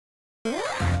Howdy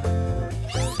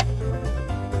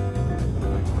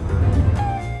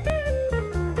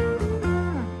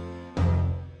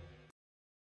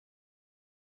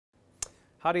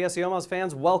SEO Moz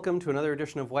fans, welcome to another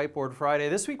edition of Whiteboard Friday.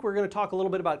 This week we're going to talk a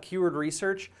little bit about keyword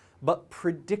research, but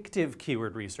predictive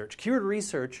keyword research. Keyword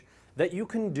research that you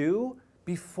can do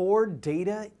before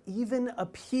data even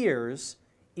appears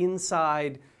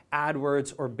inside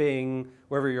Adwords or Bing,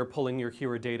 wherever you're pulling your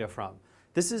keyword data from.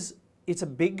 It's a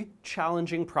big,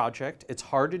 challenging project. It's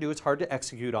hard to do, it's hard to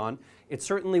execute on. It's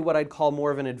certainly what I'd call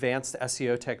more of an advanced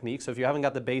SEO technique. So if you haven't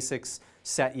got the basics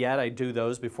set yet, I do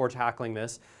those before tackling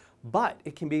this. But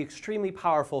it can be extremely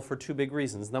powerful for two big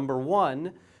reasons. Number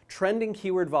one, trending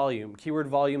keyword volume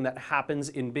that happens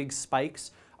in big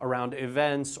spikes around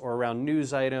events or around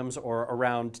news items or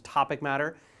around topic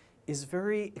matter is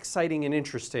very exciting and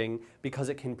interesting because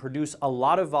it can produce a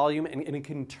lot of volume and it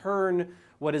can turn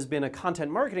what has been a content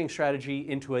marketing strategy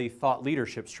into a thought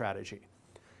leadership strategy.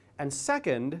 And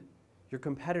second, your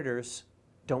competitors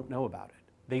don't know about it.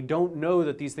 They don't know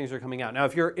that these things are coming out. Now,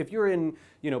 if you're in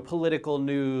political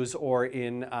news or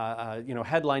in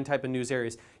headline type of news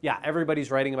areas, yeah,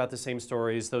 everybody's writing about the same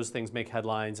stories. Those things make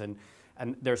headlines and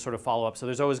there's sort of follow-up. So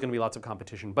there's always going to be lots of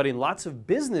competition. But in lots of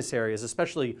business areas,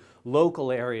 especially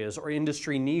local areas or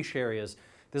industry niche areas,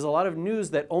 there's a lot of news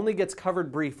that only gets covered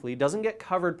briefly, doesn't get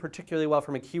covered particularly well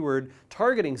from a keyword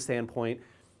targeting standpoint,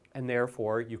 and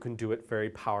therefore you can do it very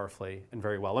powerfully and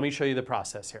very well. Let me show you the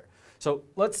process here. So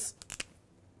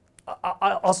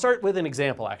I'll start with an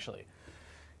example, actually.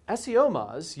 SEO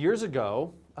Moz, years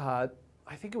ago, I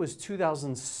think it was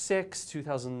 2006,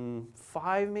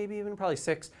 2005, maybe even, probably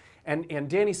 6, and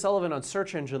Danny Sullivan on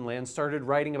Search Engine Land started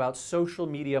writing about social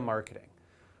media marketing.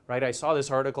 Right? I saw this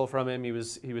article from him. He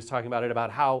was talking about it, about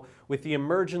how with the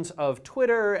emergence of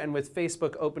Twitter and with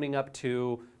Facebook opening up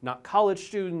to not college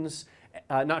students,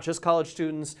 not just college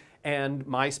students, and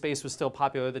MySpace was still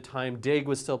popular at the time, Dig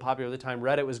was still popular at the time,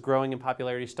 Reddit was growing in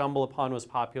popularity, StumbleUpon was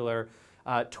popular,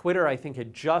 Twitter I think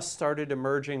had just started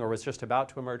emerging or was just about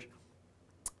to emerge.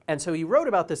 And so he wrote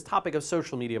about this topic of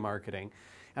social media marketing.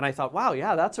 And I thought, wow,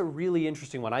 yeah, that's a really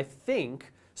interesting one. I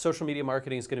think social media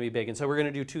marketing is going to be big. And so we're going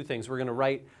to do two things. We're going to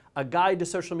write a guide to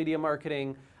social media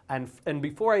marketing, and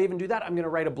before I even do that, I'm going to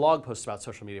write a blog post about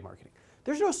social media marketing.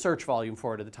 There's no search volume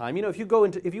for it at the time. If you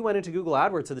went into Google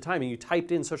AdWords at the time and you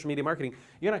typed in social media marketing,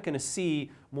 you're not going to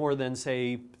see more than,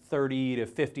 say, 30 to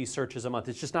 50 searches a month.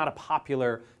 It's just not a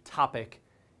popular topic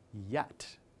yet,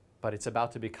 but it's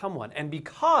about to become one. And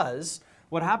because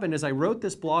what happened is I wrote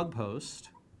this blog post,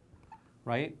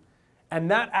 right? And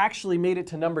that actually made it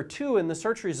to number 2 in the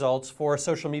search results for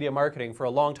social media marketing for a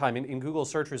long time in Google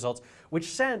search results, which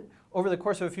sent, over the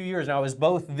course of a few years now, is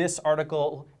both this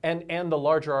article and the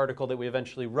larger article that we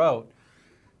eventually wrote.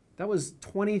 That was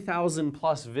 20,000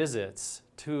 plus visits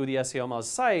to the SEO Moz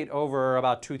site over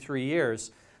about 2-3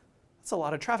 years. That's a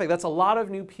lot of traffic. That's a lot of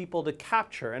new people to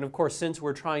capture. And of course, since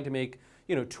we're trying to make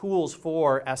tools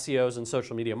for SEOs and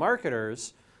social media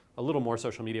marketers, a little more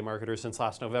social media marketers since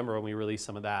last November when we released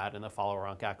some of that and the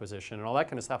follower-rank acquisition and all that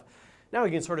kind of stuff. Now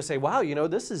we can sort of say, wow,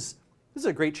 this is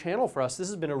a great channel for us. This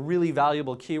has been a really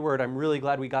valuable keyword. I'm really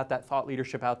glad we got that thought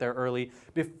leadership out there early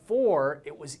before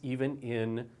it was even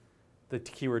in the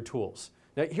keyword tools.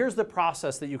 Now here's the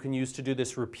process that you can use to do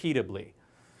this repeatably.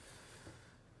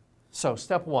 So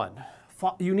step 1.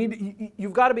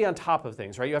 You've got to be on top of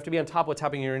things, right? You have to be on top of what's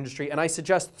happening in your industry. And I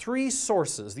suggest 3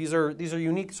 sources. These are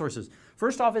unique sources.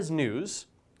 First off is news.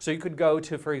 So you could go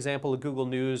to, for example, a Google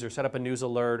News or set up a news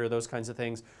alert or those kinds of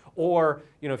things. Or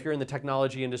if you're in the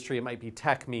technology industry, it might be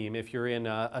Tech Meme. If you're in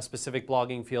a specific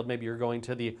blogging field, maybe you're going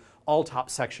to the all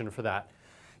top section for that.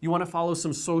 You want to follow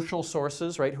some social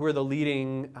sources, right? Who are the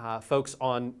leading folks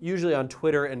usually on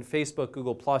Twitter and Facebook.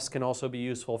 Google Plus can also be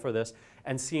useful for this,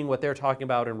 and seeing what they're talking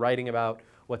about and writing about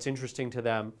what's interesting to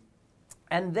them.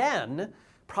 And then,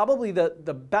 probably the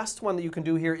best one that you can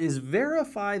do here is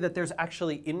verify that there's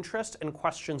actually interest and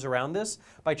questions around this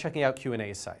by checking out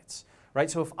Q&A sites,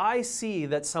 right? So if I see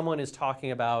that someone is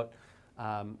talking about,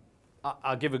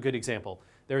 I'll give a good example.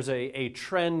 There's a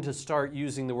trend to start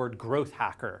using the word growth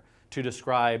hacker to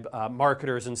describe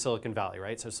marketers in Silicon Valley,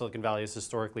 right? So Silicon Valley is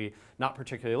historically not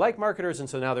particularly like marketers, and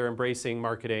so now they're embracing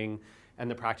marketing and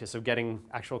the practice of getting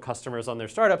actual customers on their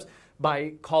startups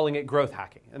by calling it growth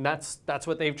hacking. And that's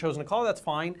what they've chosen to call it. That's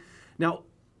fine. Now,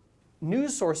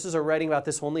 news sources are writing about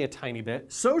this only a tiny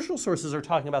bit. Social sources are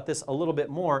talking about this a little bit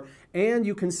more, and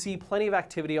you can see plenty of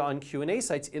activity on Q&A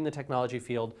sites in the technology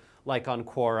field, like on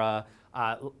Quora,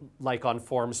 like on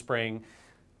FormSpring.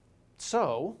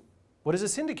 So, what does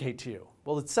this indicate to you?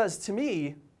 Well, it says to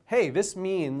me, hey, this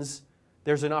means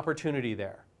there's an opportunity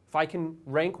there If I can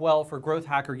rank well for Growth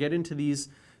Hacker, get into these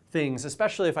things,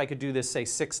 especially if I could do this, say,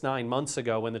 6-9 months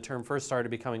ago when the term first started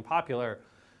becoming popular,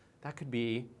 that could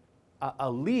be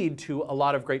a lead to a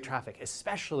lot of great traffic,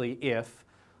 especially if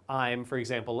I'm, for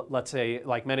example, let's say,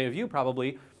 like many of you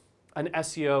probably, an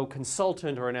SEO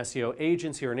consultant or an SEO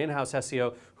agency or an in-house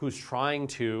SEO who's trying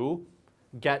to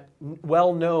get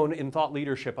well-known in thought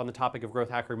leadership on the topic of Growth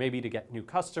Hacker, maybe to get new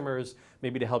customers,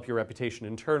 maybe to help your reputation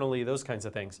internally, those kinds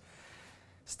of things.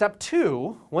 Step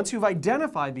 2, once you've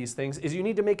identified these things, is you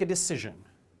need to make a decision.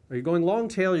 Are you going long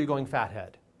tail or are you going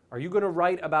fathead? Are you going to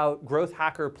write about Growth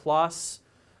Hacker plus,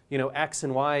 X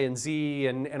and Y and Z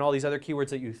and all these other keywords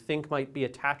that you think might be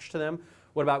attached to them?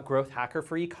 What about Growth Hacker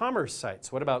for e-commerce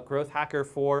sites? What about Growth Hacker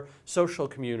for social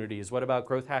communities? What about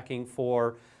growth hacking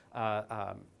for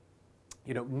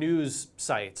news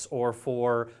sites or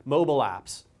for mobile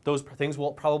apps? Those things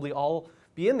will probably all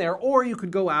be in there. Or you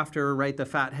could go after, the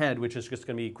fat head, which is just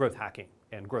going to be growth hacking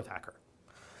and Growth Hacker.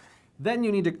 Then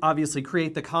you need to obviously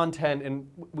create the content, and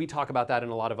we talk about that in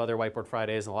a lot of other Whiteboard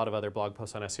Fridays and a lot of other blog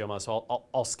posts on SEO, so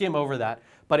I'll skim over that.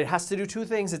 But it has to do 2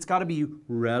 things. It's got to be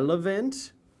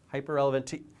relevant, hyper-relevant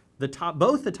to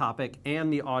both the topic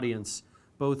and the audience,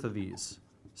 both of these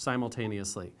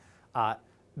simultaneously.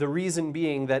 The reason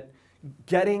being that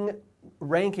getting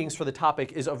rankings for the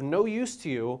topic is of no use to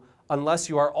you unless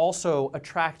you are also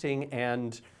attracting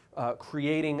and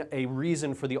creating a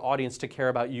reason for the audience to care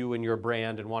about you and your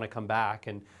brand and want to come back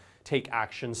and take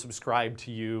action, subscribe to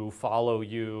you, follow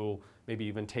you, maybe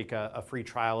even take a free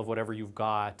trial of whatever you've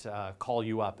got, call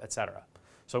you up, etc.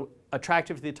 So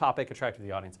attractive to the topic, attractive to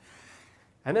the audience.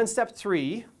 And then step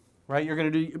 3, you're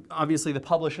going to do obviously the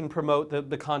publish and promote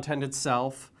the content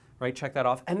itself, check that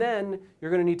off. And then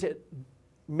you're going to need to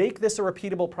make this a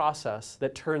repeatable process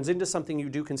that turns into something you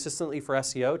do consistently for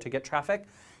SEO to get traffic.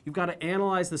 You've got to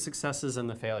analyze the successes and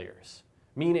the failures,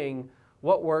 meaning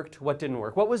what worked, what didn't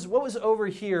work. What was over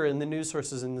here in the news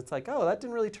sources, and it's like, oh, that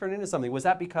didn't really turn into something. Was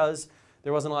that because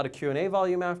there wasn't a lot of Q&A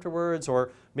volume afterwards,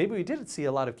 or maybe we did see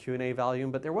a lot of Q&A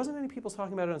volume, but there wasn't any people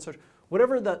talking about it on search.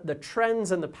 Whatever the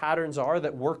trends and the patterns are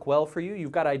that work well for you,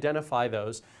 you've got to identify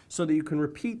those so that you can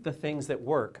repeat the things that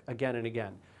work again and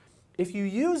again. If you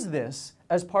use this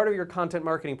as part of your content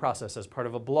marketing process, as part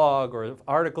of a blog or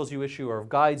articles you issue or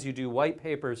guides you do, white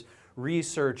papers,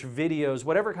 research, videos,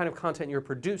 whatever kind of content you're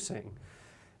producing,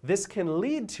 this can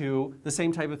lead to the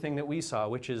same type of thing that we saw,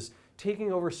 which is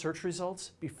taking over search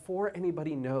results before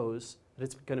anybody knows that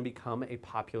it's going to become a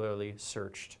popularly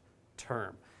searched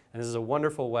term. And this is a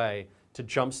wonderful way to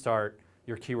jumpstart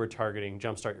your keyword targeting,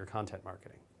 jumpstart your content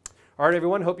marketing. All right,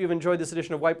 everyone, hope you've enjoyed this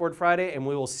edition of Whiteboard Friday, and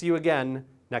we will see you again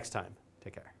next time.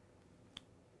 Take care.